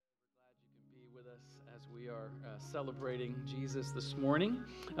as we are celebrating Jesus this morning.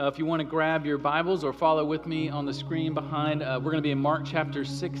 If you want to grab your Bibles or follow with me on the screen behind, we're going to be in Mark chapter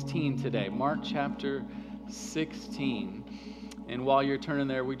 16 today. Mark chapter 16. And while you're turning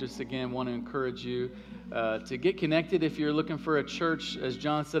there, we just again want to encourage you to get connected. If you're looking for a church, as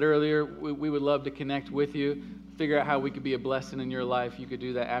John said earlier, we would love to connect with you. Figure out how we could be a blessing in your life. You could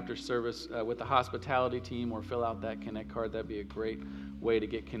do that after service with the hospitality team or fill out that Connect card. That'd be a great way to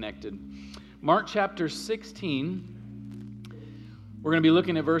get connected. Mark chapter 16, we're going to be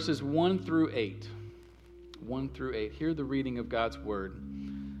looking at verses 1 through 8. 1 through 8. Hear the reading of God's word.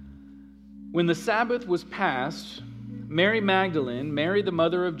 When the Sabbath was past, Mary Magdalene, Mary the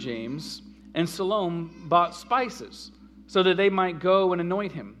mother of James, and Salome bought spices so that they might go and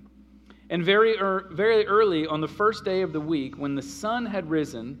anoint him. And very early on the first day of the week, when the sun had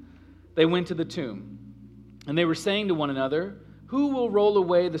risen, they went to the tomb. And they were saying to one another, "Who will roll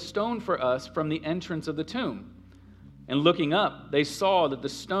away the stone for us from the entrance of the tomb?" And looking up, they saw that the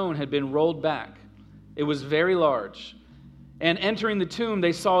stone had been rolled back. It was very large. And entering the tomb,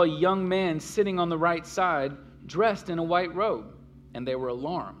 they saw a young man sitting on the right side, dressed in a white robe. And they were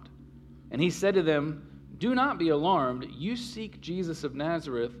alarmed. And he said to them, "Do not be alarmed. You seek Jesus of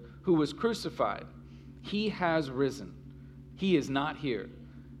Nazareth, who was crucified. He has risen. He is not here.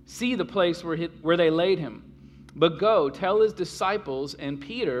 See the place where they laid him. But go, tell his disciples and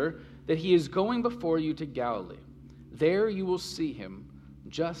Peter that he is going before you to Galilee. There you will see him,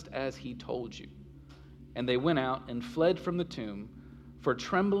 just as he told you." And they went out and fled from the tomb, for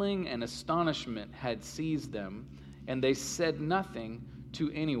trembling and astonishment had seized them, and they said nothing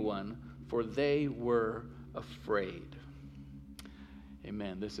to anyone, for they were afraid.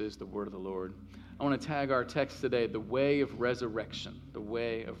 Amen. This is the word of the Lord. I want to tag our text today, the way of resurrection. The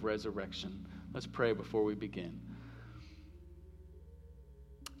way of resurrection. Let's pray before we begin.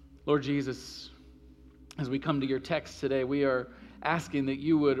 Lord Jesus, as we come to your text today, we are asking that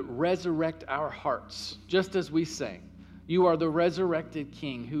you would resurrect our hearts, just as we sang. You are the resurrected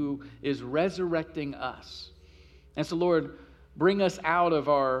King who is resurrecting us. And so, Lord, bring us out of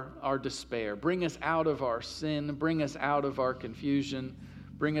our despair. Bring us out of our sin. Bring us out of our confusion.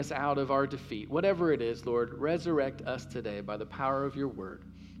 Bring us out of our defeat. Whatever it is, Lord, resurrect us today by the power of your word.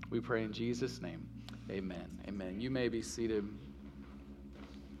 We pray in Jesus' name. Amen. Amen. You may be seated.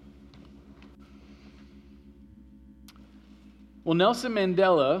 Well, Nelson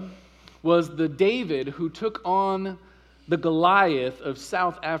Mandela was the David who took on the Goliath of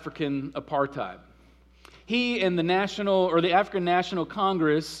South African apartheid. He and the African National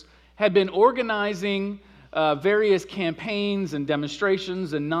Congress had been organizing various campaigns and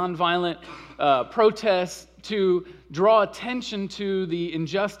demonstrations and nonviolent protests to draw attention to the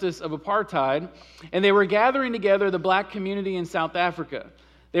injustice of apartheid. And they were gathering together the black community in South Africa.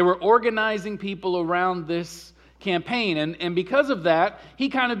 They were organizing people around this campaign. And because of that, he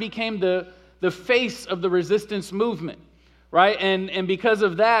kind of became the face of the resistance movement. Right? And because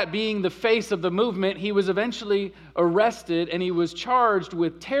of that, being the face of the movement, he was eventually arrested and he was charged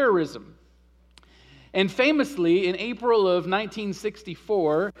with terrorism. And famously, in April of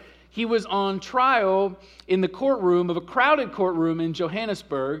 1964, he was on trial in the courtroom of a crowded courtroom in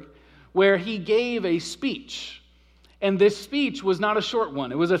Johannesburg, where he gave a speech. And this speech was not a short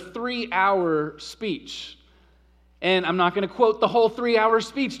one. It was a 3-hour speech. And I'm not going to quote the whole 3-hour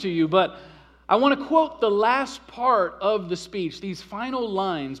speech to you, but I want to quote the last part of the speech, these final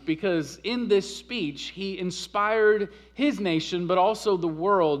lines, because in this speech, he inspired his nation, but also the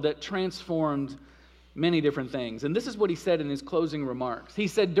world that transformed many different things. And this is what he said in his closing remarks. He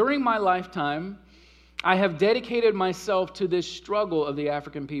said, "During my lifetime, I have dedicated myself to this struggle of the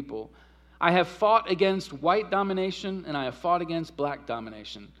African people. I have fought against white domination, and I have fought against black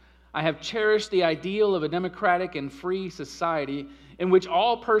domination. I have cherished the ideal of a democratic and free society in which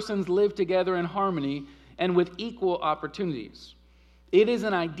all persons live together in harmony and with equal opportunities. It is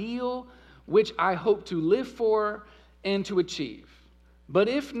an ideal which I hope to live for and to achieve. But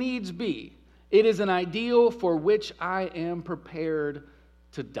if needs be, it is an ideal for which I am prepared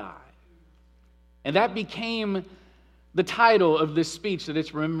to die." And that became the title of this speech that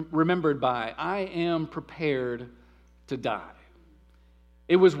it's remembered by. I am prepared to die.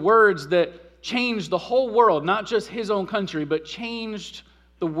 It was words that changed the whole world, not just his own country, but changed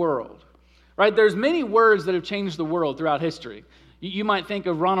the world. Right? There's many words that have changed the world throughout history. You might think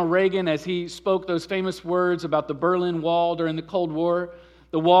of Ronald Reagan as he spoke those famous words about the Berlin Wall during the Cold War,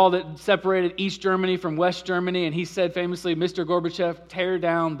 the wall that separated East Germany from West Germany, and he said famously, "Mr. Gorbachev, tear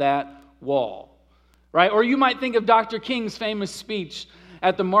down that wall." Right? Or you might think of Dr. King's famous speech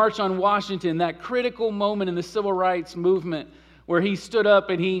at the March on Washington, that critical moment in the civil rights movement where he stood up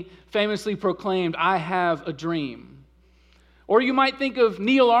and he famously proclaimed, "I have a dream." Or you might think of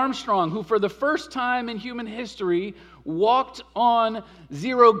Neil Armstrong, who for the first time in human history walked on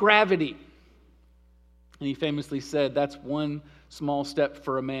zero gravity. And he famously said, "That's one small step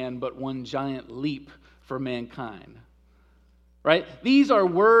for a man, but one giant leap for mankind." Right? These are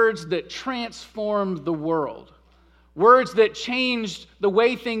words that transformed the world. Words that changed the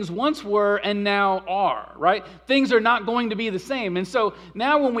way things once were and now are, right? Things are not going to be the same. And so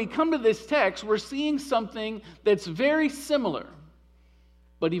now when we come to this text, we're seeing something that's very similar,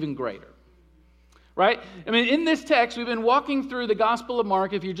 but even greater. Right? I mean, in this text, we've been walking through the Gospel of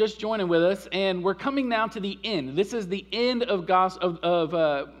Mark, if you're just joining with us, and we're coming now to the end. This is the end of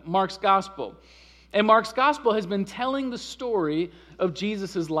Mark's Gospel. And Mark's Gospel has been telling the story of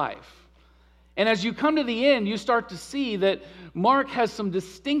Jesus' life. And as you come to the end, you start to see that Mark has some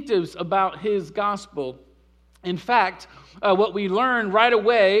distinctives about his Gospel. In fact, what we learn right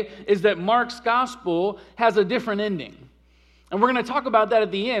away is that Mark's Gospel has a different ending. And we're going to talk about that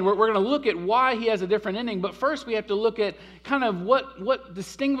at the end. We're going to look at why he has a different ending. But first, we have to look at kind of what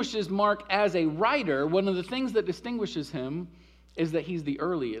distinguishes Mark as a writer. One of the things that distinguishes him is that he's the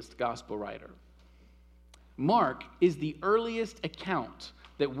earliest gospel writer. Mark is the earliest account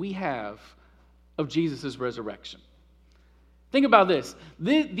that we have of Jesus' resurrection. Think about this.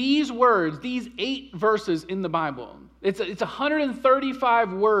 These words, these 8 verses in the Bible, it's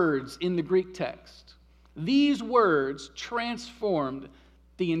 135 words in the Greek text. These words transformed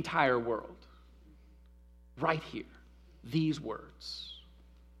the entire world. Right here, these words.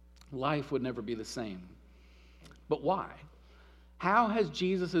 Life would never be the same. But why? How has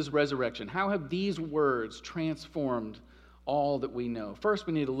Jesus' resurrection, how have these words transformed all that we know? First,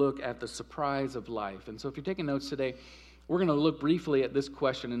 we need to look at the surprise of life. And so if you're taking notes today, we're going to look briefly at this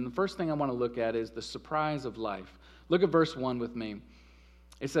question. And the first thing I want to look at is the surprise of life. Look at verse 1 with me.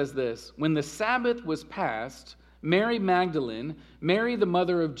 It says this: "When the Sabbath was past, Mary Magdalene, Mary the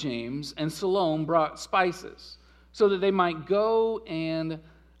mother of James, and Salome brought spices so that they might go and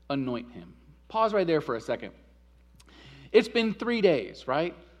anoint him." Pause right there for a second. It's been 3 days,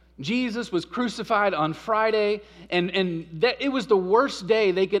 right? Jesus was crucified on Friday, and that it was the worst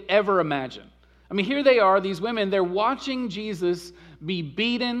day they could ever imagine. I mean, here they are, these women, they're watching Jesus be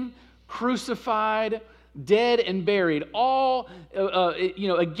beaten, crucified, dead and buried, all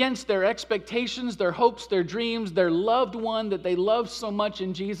against their expectations, their hopes, their dreams, their loved one that they love so much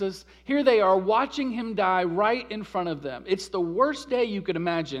in Jesus. Here they are watching him die right in front of them. It's the worst day you could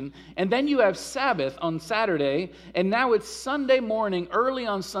imagine. And then you have Sabbath on Saturday, and now it's Sunday morning, early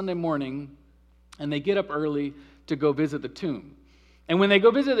on Sunday morning, and they get up early to go visit the tomb. And when they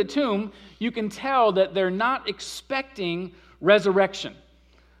go visit the tomb, you can tell that they're not expecting resurrection.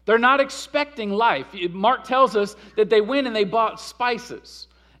 They're not expecting life. Mark tells us that they went and they bought spices.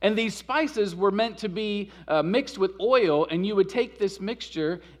 And these spices were meant to be mixed with oil, and you would take this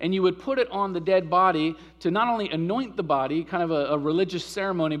mixture and you would put it on the dead body to not only anoint the body, kind of a religious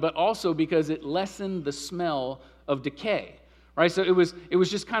ceremony, but also because it lessened the smell of decay. Right? So it was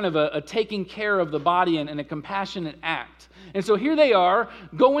just kind of a taking care of the body and a compassionate act. And so here they are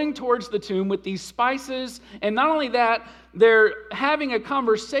going towards the tomb with these spices, and not only that, they're having a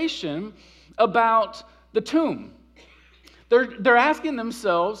conversation about the tomb. They're asking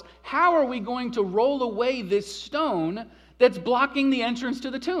themselves, how are we going to roll away this stone that's blocking the entrance to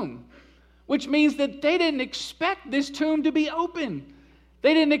the tomb? Which means that they didn't expect this tomb to be open.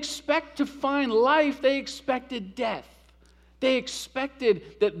 They didn't expect to find life. They expected death. They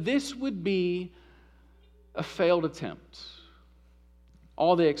expected that this would be a failed attempt.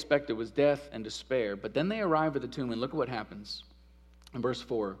 All they expected was death and despair. But then they arrive at the tomb, and look at what happens in verse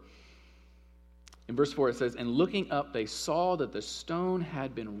 4. In verse 4 it says, "And looking up, they saw that the stone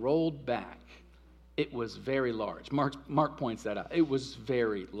had been rolled back. It was very large." Mark points that out. It was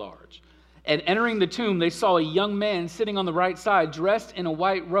very large. "And entering the tomb, they saw a young man sitting on the right side, dressed in a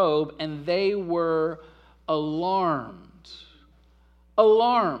white robe, and they were alarmed."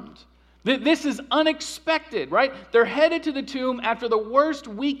 Alarmed. This is unexpected, right? They're headed to the tomb after the worst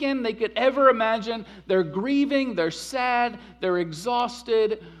weekend they could ever imagine. They're grieving, they're sad, they're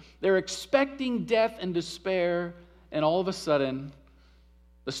exhausted, they're expecting death and despair, and all of a sudden,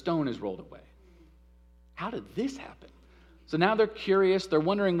 the stone is rolled away. How did this happen? So now they're curious. They're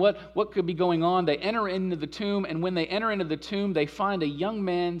wondering what could be going on. They enter into the tomb, and when they enter into the tomb, they find a young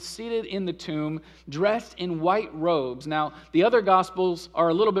man seated in the tomb, dressed in white robes. Now, the other Gospels are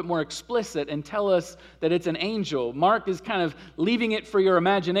a little bit more explicit and tell us that it's an angel. Mark is kind of leaving it for your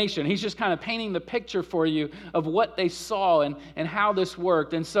imagination. He's just kind of painting the picture for you of what they saw and how this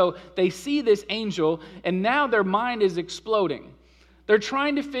worked. And so they see this angel, and now their mind is exploding. They're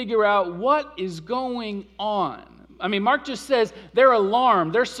trying to figure out what is going on. I mean, Mark just says they're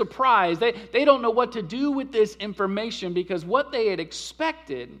alarmed, they're surprised, they don't know what to do with this information because what they had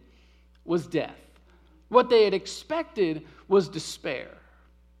expected was death. What they had expected was despair.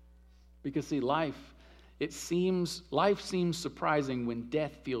 Because see, life seems surprising when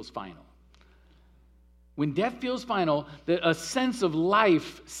death feels final. When death feels final, a sense of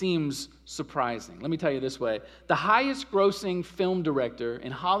life seems surprising. Let me tell you this way. The highest grossing film director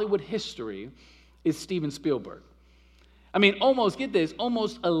in Hollywood history is Steven Spielberg. I mean, almost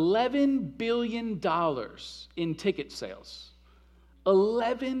 $11 billion in ticket sales.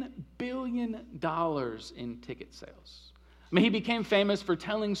 $11 billion in ticket sales. I mean, he became famous for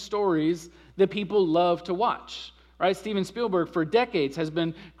telling stories that people love to watch. Right? Steven Spielberg, for decades, has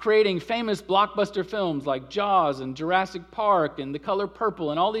been creating famous blockbuster films like Jaws and Jurassic Park and The Color Purple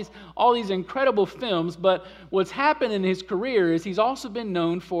and all these incredible films. But what's happened in his career is he's also been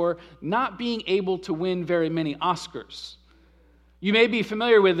known for not being able to win very many Oscars. You may be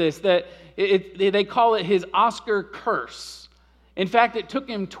familiar with this, that they call it his Oscar curse. In fact, it took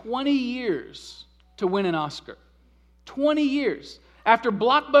him 20 years to win an Oscar. 20 years. After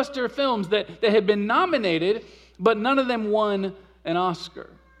blockbuster films that had been nominated, but none of them won an Oscar.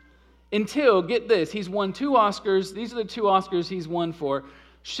 Until, get this, he's won 2 Oscars. These are the 2 Oscars he's won for: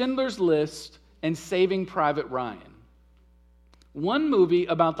 Schindler's List and Saving Private Ryan. One movie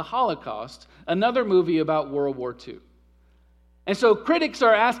about the Holocaust, another movie about World War II. And so critics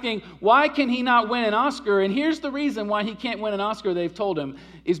are asking, why can he not win an Oscar? And here's the reason why he can't win an Oscar, they've told him,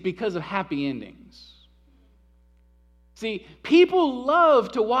 is because of happy endings. See, people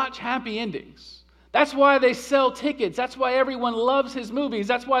love to watch happy endings. That's why they sell tickets. That's why everyone loves his movies.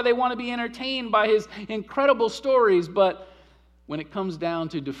 That's why they want to be entertained by his incredible stories. But when it comes down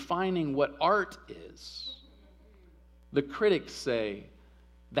to defining what art is, the critics say,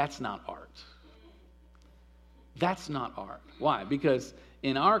 that's not art. That's not art. Why? Because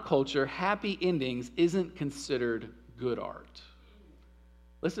in our culture, happy endings isn't considered good art.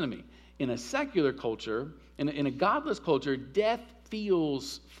 Listen to me. In a secular culture, in a godless culture, death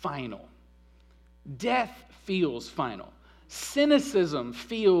feels final. Death feels final. Cynicism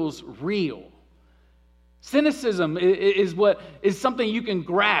feels real. Cynicism is something you can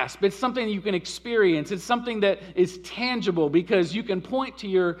grasp. It's something you can experience. It's something that is tangible because you can point to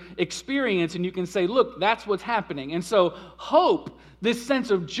your experience and you can say, look, that's what's happening. And so hope, this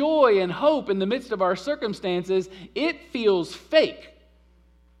sense of joy and hope in the midst of our circumstances, it feels fake.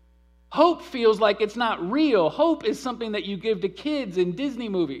 Hope feels like it's not real. Hope is something that you give to kids in Disney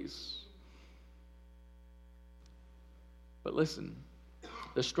movies. But listen,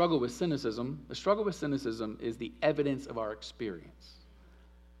 the struggle with cynicism is the evidence of our experience.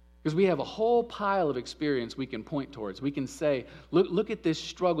 Because we have a whole pile of experience we can point towards. We can say, look at this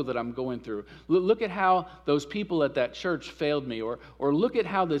struggle that I'm going through. Look at how those people at that church failed me. Or look at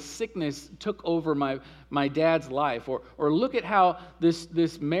how this sickness took over my dad's life. Or look at how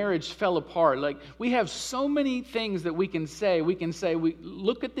this marriage fell apart. Like, we have so many things that we can say.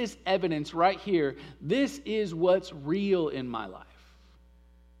 Look at this evidence right here. This is what's real in my life.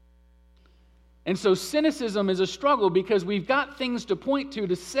 And so cynicism is a struggle because we've got things to point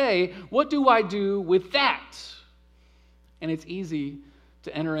to say, what do I do with that? And it's easy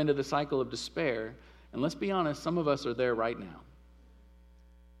to enter into the cycle of despair. And let's be honest, some of us are there right now.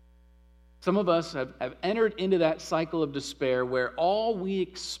 Some of us have entered into that cycle of despair where all we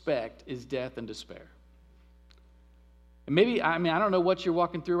expect is death and despair. And maybe, I don't know what you're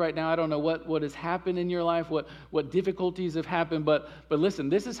walking through right now. I don't know what has happened in your life, what difficulties have happened. But listen,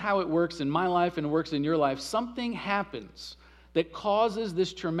 this is how it works in my life and works in your life. Something happens that causes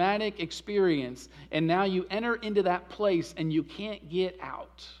this traumatic experience, and now you enter into that place and you can't get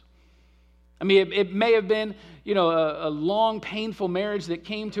out. I mean, it may have been, a long, painful marriage that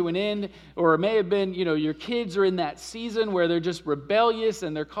came to an end, or it may have been, your kids are in that season where they're just rebellious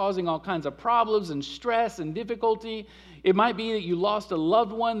and they're causing all kinds of problems and stress and difficulty. It might be that you lost a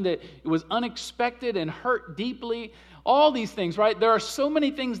loved one that was unexpected and hurt deeply. All these things, right? There are so many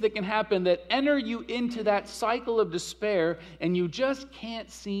things that can happen that enter you into that cycle of despair, and you just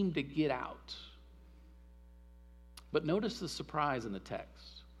can't seem to get out. But notice the surprise in the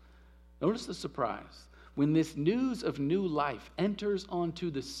text. Notice the surprise. When this news of new life enters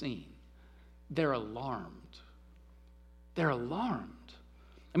onto the scene, they're alarmed. They're alarmed.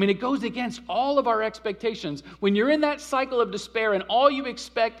 I mean, it goes against all of our expectations. When you're in that cycle of despair and all you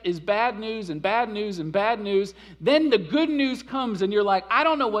expect is bad news and bad news and bad news, then the good news comes and you're like, I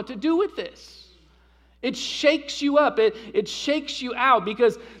don't know what to do with this. It shakes you up. It shakes you out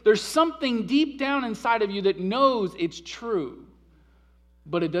because there's something deep down inside of you that knows it's true.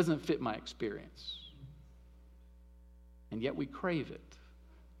 but it doesn't fit my experience. And yet we crave it.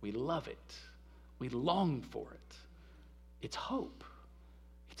 We love it. We long for it. It's hope.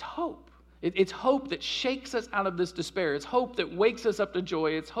 It's hope. It's hope that shakes us out of this despair. It's hope that wakes us up to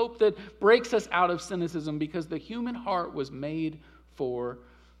joy. It's hope that breaks us out of cynicism, because the human heart was made for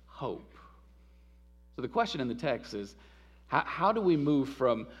hope. So the question in the text is, how do we move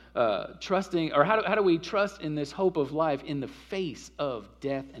from trusting, or how do we trust in this hope of life in the face of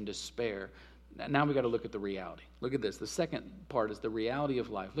death and despair? Now we got to look at the reality. Look at this. The second part is the reality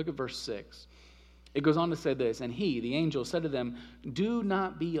of life. Look at verse 6. It goes on to say this, and he, the angel, said to them, "Do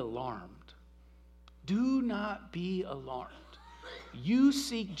not be alarmed. Do not be alarmed. You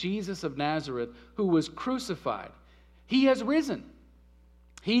seek Jesus of Nazareth, who was crucified. He has risen.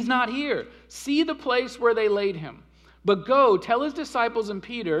 He's not here. See the place where they laid him. But go, tell his disciples and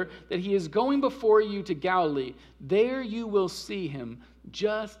Peter that he is going before you to Galilee. There you will see him,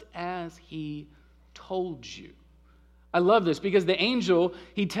 just as he told you." I love this, because the angel,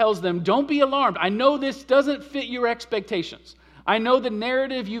 he tells them, don't be alarmed. I know this doesn't fit your expectations. I know the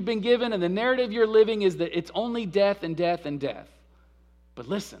narrative you've been given and the narrative you're living is that it's only death and death and death. But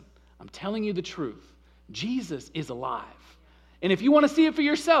listen, I'm telling you the truth. Jesus is alive. And if you want to see it for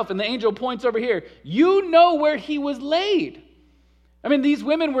yourself, and the angel points over here, you know where he was laid. I mean, these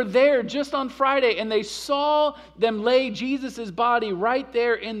women were there just on Friday, and they saw them lay Jesus' body right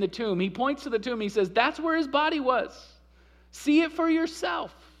there in the tomb. He points to the tomb. He says, that's where his body was. See it for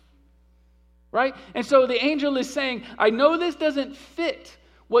yourself. Right? And so the angel is saying, I know this doesn't fit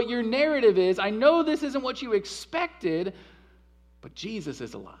what your narrative is. I know this isn't what you expected, but Jesus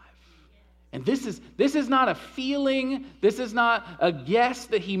is alive. And this is not a feeling. This is not a guess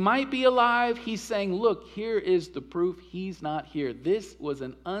that he might be alive. He's saying, look, here is the proof he's not here. This was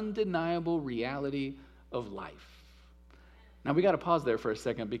an undeniable reality of life. Now, we got to pause there for a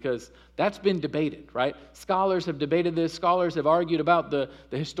second, because that's been debated, right? Scholars have debated this. Scholars have argued about the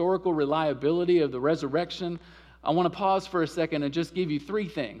historical reliability of the resurrection. I want to pause for a second and just give you three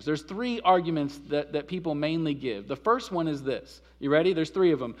things. There's three arguments that people mainly give. The first one is this. You ready? There's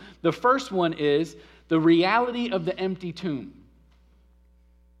three of them. The first one is the reality of the empty tomb.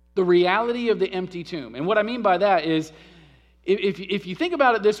 The reality of the empty tomb. And what I mean by that is, if you think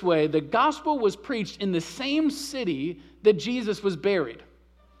about it this way, the gospel was preached in the same city that Jesus was buried.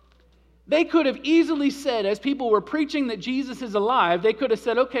 They could have easily said, as people were preaching that Jesus is alive, they could have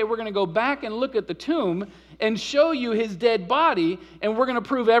said, okay, we're going to go back and look at the tomb and show you his dead body, and we're going to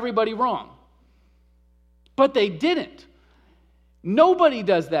prove everybody wrong. But they didn't. Nobody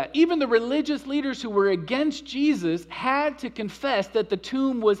does that. Even the religious leaders who were against Jesus had to confess that the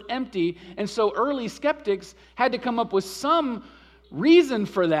tomb was empty, and so early skeptics had to come up with some reason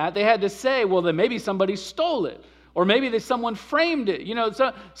for that. They had to say, well, then maybe somebody stole it, or maybe someone framed it.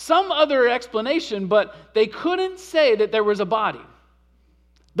 So some other explanation, but they couldn't say that there was a body.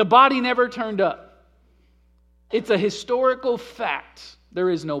 The body never turned up. It's a historical fact. There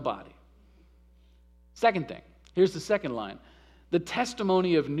is no body. Second thing, here's the second line. The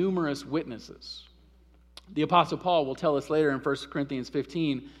testimony of numerous witnesses. The Apostle Paul will tell us later in 1 Corinthians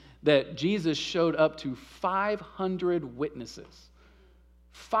 15 that Jesus showed up to 500 witnesses.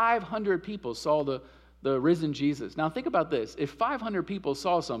 500 people saw the risen Jesus. Now think about this. If 500 people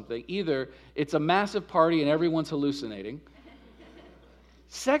saw something, either it's a massive party and everyone's hallucinating.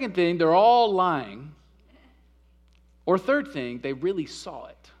 Second thing, they're all lying. Or third thing, they really saw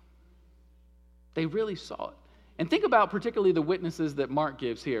it. They really saw it. And think about particularly the witnesses that Mark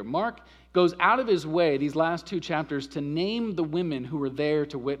gives here. Mark goes out of his way, these last two chapters, to name the women who were there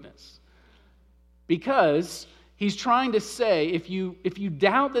to witness. Because he's trying to say, if you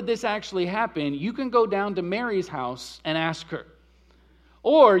doubt that this actually happened, you can go down to Mary's house and ask her.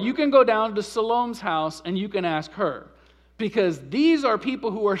 Or you can go down to Salome's house and you can ask her. Because these are people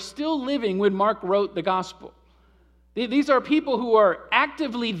who are still living when Mark wrote the gospel. These are people who are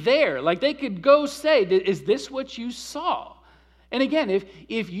actively there. Like they could go say, is this what you saw? And again,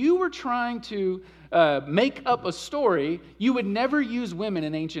 if you were trying to make up a story, you would never use women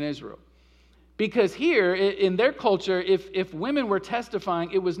in ancient Israel. Because here, in their culture, if women were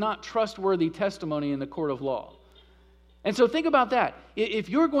testifying, it was not trustworthy testimony in the court of law. And so think about that. If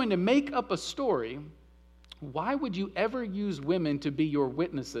you're going to make up a story, why would you ever use women to be your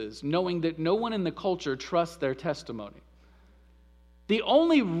witnesses, knowing that no one in the culture trusts their testimony? The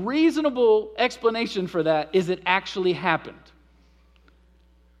only reasonable explanation for that is it actually happened.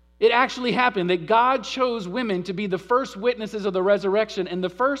 It actually happened that God chose women to be the first witnesses of the resurrection and the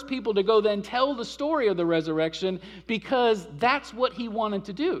first people to go then tell the story of the resurrection, because that's what he wanted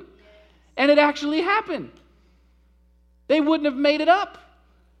to do. And it actually happened. They wouldn't have made it up.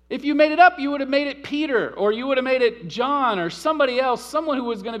 If you made it up, you would have made it Peter, or you would have made it John, or somebody else, someone who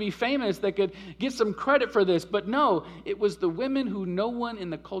was going to be famous that could get some credit for this. But no, it was the women who no one in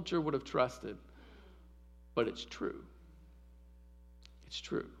the culture would have trusted. But it's true. It's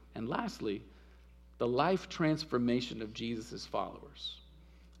true. And lastly, the life transformation of Jesus' followers.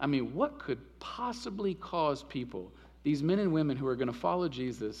 I mean, what could possibly cause people, these men and women who are going to follow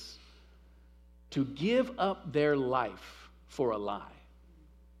Jesus, to give up their life for a lie?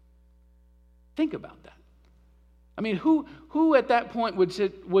 Think about that. I mean, who at that point would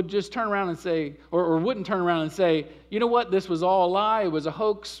just turn around and say, or wouldn't turn around and say, you know what, this was all a lie, it was a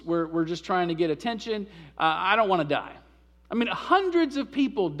hoax, we're just trying to get attention, I don't want to die. I mean, hundreds of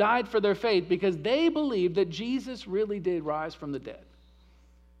people died for their faith because they believed that Jesus really did rise from the dead.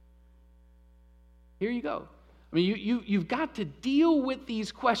 Here you go. I mean, you've got to deal with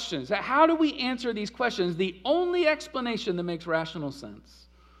these questions. How do we answer these questions? The only explanation that makes rational sense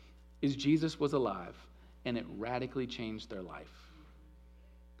is Jesus was alive, and it radically changed their life.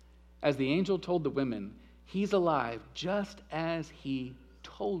 As the angel told the women, he's alive just as he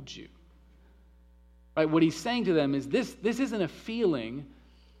told you. Right? What he's saying to them is this isn't a feeling,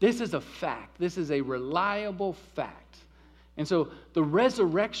 this is a fact. This is a reliable fact. And so the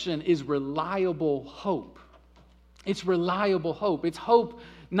resurrection is reliable hope. It's reliable hope. It's hope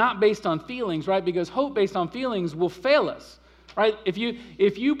not based on feelings, right? Because hope based on feelings will fail us. Right? If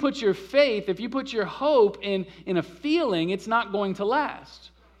you put your faith, if you put your hope in a feeling, it's not going to last.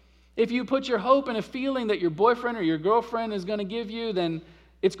 If you put your hope in a feeling that your boyfriend or your girlfriend is going to give you, then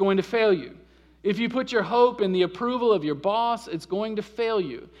it's going to fail you. If you put your hope in the approval of your boss, it's going to fail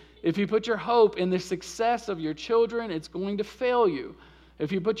you. If you put your hope in the success of your children, it's going to fail you.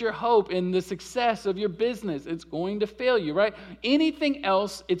 If you put your hope in the success of your business, it's going to fail you, right? Anything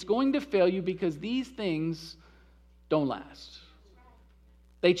else, it's going to fail you because these things don't last.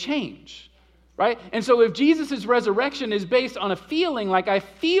 They change, right? And so if Jesus' resurrection is based on a feeling, like I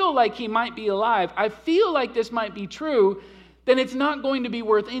feel like he might be alive, I feel like this might be true, then it's not going to be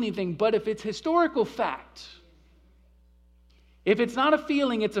worth anything. But if it's historical fact, if it's not a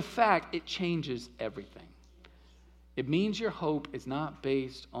feeling, it's a fact, it changes everything. It means your hope is not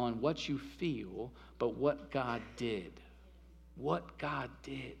based on what you feel, but what God did. What God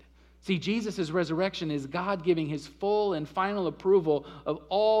did. See, Jesus' resurrection is God giving his full and final approval of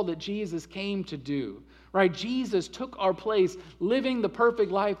all that Jesus came to do. Right? Jesus took our place, living the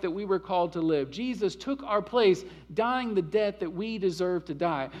perfect life that we were called to live. Jesus took our place, dying the death that we deserve to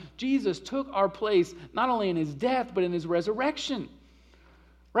die. Jesus took our place, not only in his death, but in his resurrection.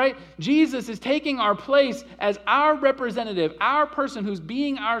 Right? Jesus is taking our place as our representative, our person who's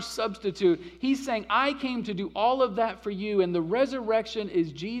being our substitute. He's saying, I came to do all of that for you, and the resurrection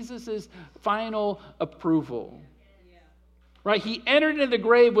is Jesus' final approval. Right? He entered into the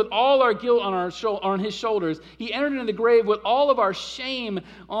grave with all our guilt on his shoulders. He entered into the grave with all of our shame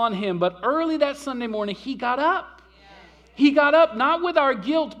on him. But early that Sunday morning, he got up. He got up not with our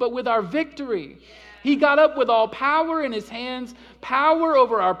guilt, but with our victory. He got up with all power in his hands, power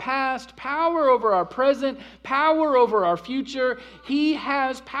over our past, power over our present, power over our future. He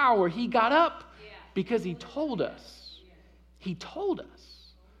has power. He got up because he told us. He told us.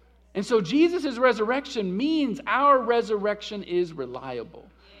 And so Jesus' resurrection means our resurrection is reliable.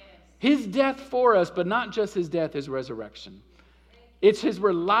 His death for us, but not just his death, his resurrection. It's his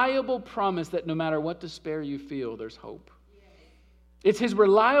reliable promise that no matter what despair you feel, there's hope. It's his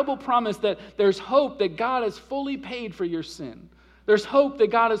reliable promise that there's hope that God has fully paid for your sin. There's hope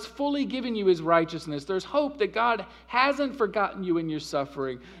that God has fully given you his righteousness. There's hope that God hasn't forgotten you in your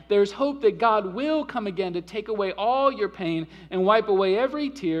suffering. There's hope that God will come again to take away all your pain and wipe away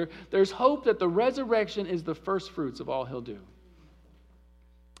every tear. There's hope that the resurrection is the first fruits of all he'll do.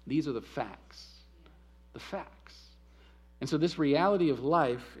 These are the facts. The facts. And so this reality of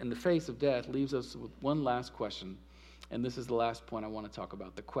life in the face of death leaves us with one last question. And this is the last point I want to talk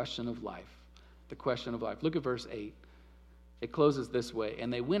about, the question of life. The question of life. Look at verse 8. It closes this way.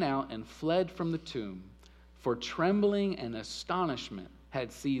 And they went out and fled from the tomb, for trembling and astonishment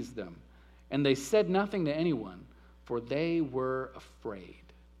had seized them. And they said nothing to anyone, for they were afraid.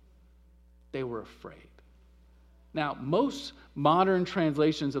 They were afraid. Now, most modern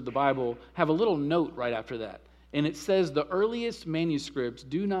translations of the Bible have a little note right after that. And it says the earliest manuscripts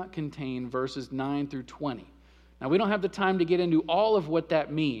do not contain verses 9 through 20. Now, we don't have the time to get into all of what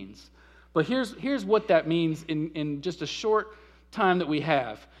that means, but here's what that means in just a short time that we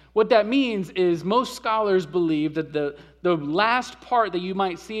have. What that means is most scholars believe that the last part that you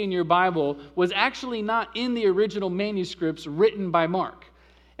might see in your Bible was actually not in the original manuscripts written by Mark.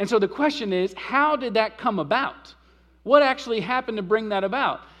 And so the question is, how did that come about? What actually happened to bring that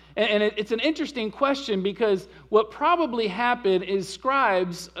about? And it's an interesting question because what probably happened is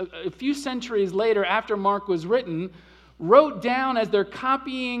scribes, a few centuries later after Mark was written, wrote down as they're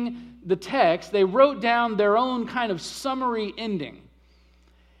copying the text, they wrote down their own kind of summary ending.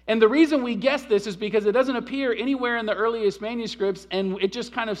 And the reason we guess this is because it doesn't appear anywhere in the earliest manuscripts, and it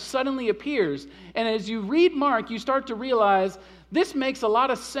just kind of suddenly appears. And as you read Mark, you start to realize this makes a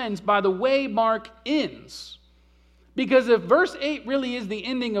lot of sense by the way Mark ends. Because if verse 8 really is the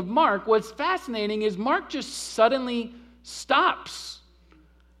ending of Mark, what's fascinating is Mark just suddenly stops.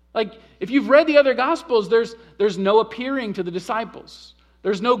 Like, if you've read the other Gospels, there's no appearing to the disciples.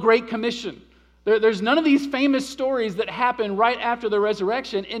 There's no Great Commission. There's none of these famous stories that happen right after the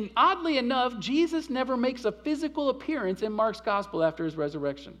resurrection. And oddly enough, Jesus never makes a physical appearance in Mark's Gospel after his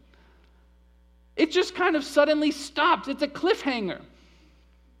resurrection. It just kind of suddenly stops. It's a cliffhanger.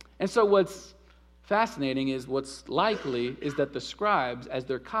 And so what's fascinating is what's likely is that the scribes, as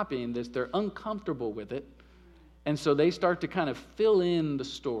they're copying this, they're uncomfortable with it. And so they start to kind of fill in the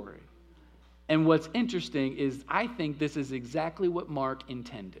story. And what's interesting is I think this is exactly what Mark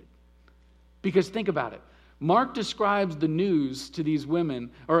intended. Because think about it. Mark describes the news to these women,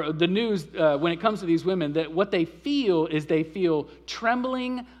 or the news when it comes to these women, that what they feel is they feel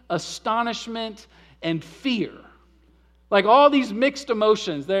trembling, astonishment, and fear. Like all these mixed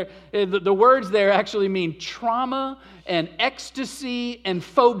emotions. The words there actually mean trauma and ecstasy and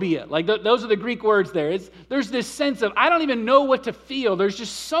phobia. Like those are the Greek words there. There's this sense of, I don't even know what to feel. There's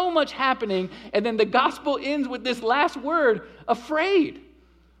just so much happening. And then the gospel ends with this last word, afraid.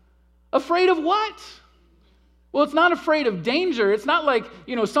 Afraid of what? Well, it's not afraid of danger. It's not like,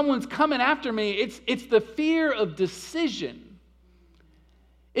 someone's coming after me. It's the fear of decision.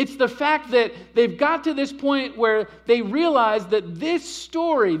 It's the fact that they've got to this point where they realize that this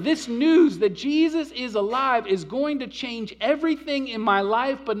story, this news that Jesus is alive is going to change everything in my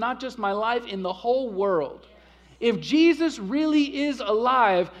life, but not just my life, in the whole world. If Jesus really is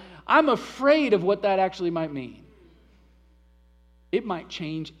alive, I'm afraid of what that actually might mean. It might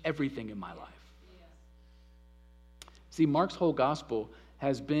change everything in my life. See, Mark's whole gospel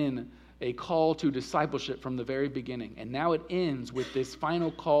has been a call to discipleship from the very beginning. And now it ends with this final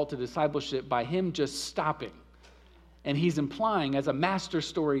call to discipleship by him just stopping. And he's implying, as a master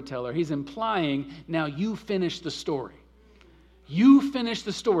storyteller, he's implying, now you finish the story. You finish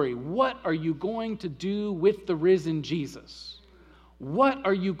the story. What are you going to do with the risen Jesus? What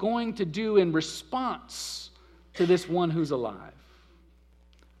are you going to do in response to this one who's alive?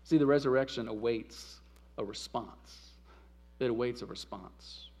 See, the resurrection awaits a response. It awaits a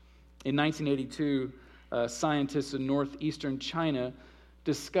response. In 1982, scientists in northeastern China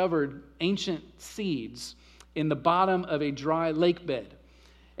discovered ancient seeds in the bottom of a dry lake bed.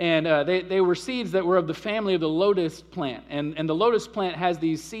 And they were seeds that were of the family of the lotus plant. And the lotus plant has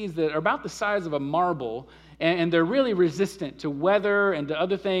these seeds that are about the size of a marble, and they're really resistant to weather and to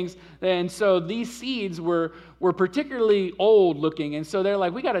other things. And so these seeds were particularly old looking. And so they're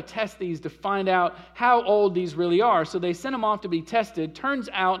like, we got to test these to find out how old these really are. So they sent them off to be tested. Turns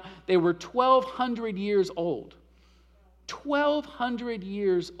out they were 1,200 years old. 1,200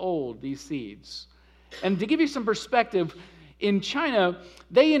 years old, these seeds. And to give you some perspective, in China,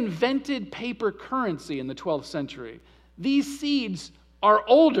 they invented paper currency in the 12th century. These seeds are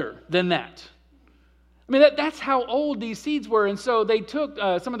older than that. I mean, that's how old these seeds were. And so they took,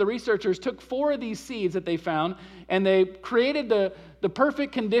 some of the researchers took 4 of these seeds that they found, and they created the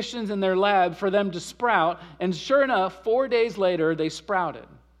perfect conditions in their lab for them to sprout. And sure enough, 4 days later, they sprouted.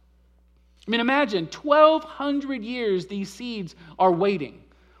 I mean, imagine 1,200 years these seeds are waiting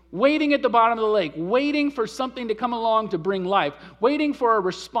at the bottom of the lake, waiting for something to come along to bring life, waiting for a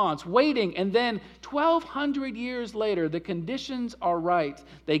response, waiting, and then 1,200 years later, the conditions are right.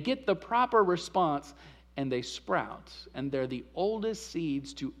 They get the proper response, and they sprout, and they're the oldest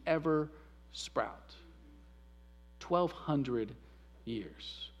seeds to ever sprout. 1,200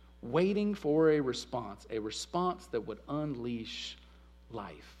 years, waiting for a response that would unleash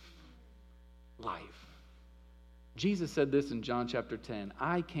life. Life. Jesus said this in John chapter 10,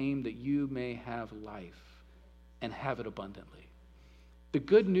 I came that you may have life and have it abundantly. The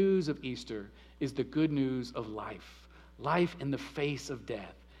good news of Easter is the good news of life. Life in the face of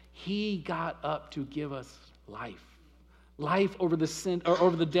death. He got up to give us life. Life over the sin, or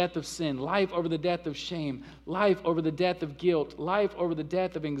over the death of sin. Life over the death of shame. Life over the death of guilt. Life over the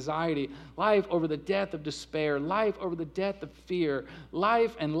death of anxiety. Life over the death of despair. Life over the death of fear.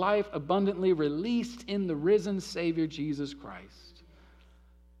 Life and life abundantly released in the risen Savior Jesus Christ.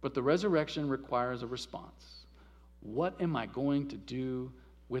 But the resurrection requires a response. What am I going to do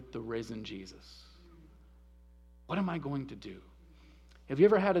with the risen Jesus? What am I going to do? Have you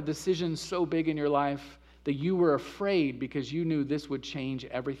ever had a decision so big in your life that you were afraid because you knew this would change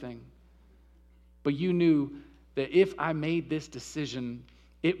everything? But you knew that if I made this decision,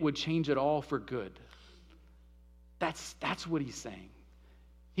 it would change it all for good. That's what he's saying.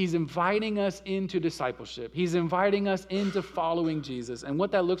 He's inviting us into discipleship. He's inviting us into following Jesus. And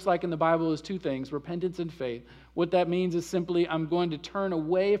what that looks like in the Bible is two things: repentance and faith. What that means is simply, I'm going to turn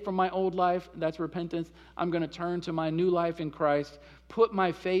away from my old life. That's repentance. I'm going to turn to my new life in Christ, put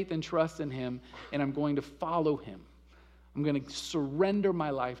my faith and trust in him, and I'm going to follow him. I'm going to surrender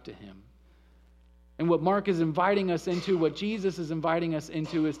my life to him. And what Mark is inviting us into, what Jesus is inviting us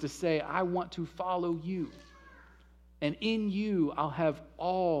into, is to say, I want to follow you. And in you, I'll have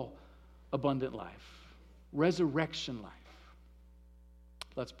all abundant life, resurrection life.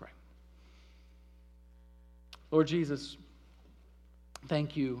 Let's pray. Lord Jesus,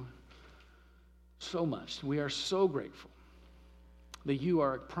 thank you so much. We are so grateful that you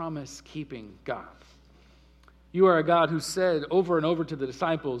are a promise-keeping God. You are a God who said over and over to the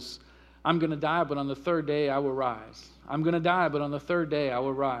disciples, I'm going to die, but on the third day I will rise. I'm going to die, but on the third day I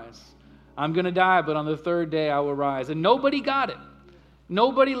will rise. I'm going to die, but on the third day I will rise. And nobody got it.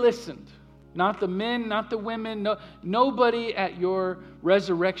 Nobody listened. Not the men, not the women. Nobody at your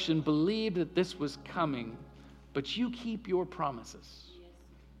resurrection believed that this was coming. But you keep your promises.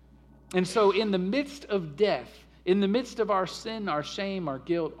 And so in the midst of death, in the midst of our sin, our shame, our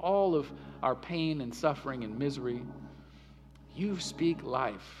guilt, all of our pain and suffering and misery, you speak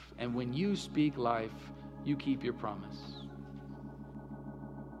life. And when you speak life, you keep your promise.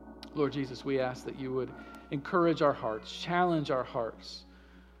 Lord Jesus, we ask that you would encourage our hearts, challenge our hearts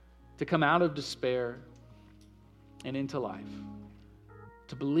to come out of despair and into life,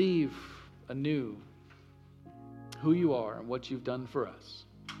 to believe anew who you are and what you've done for us.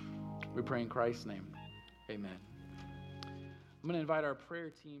 We pray in Christ's name. Amen. I'm going to invite our prayer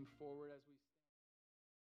team forward as we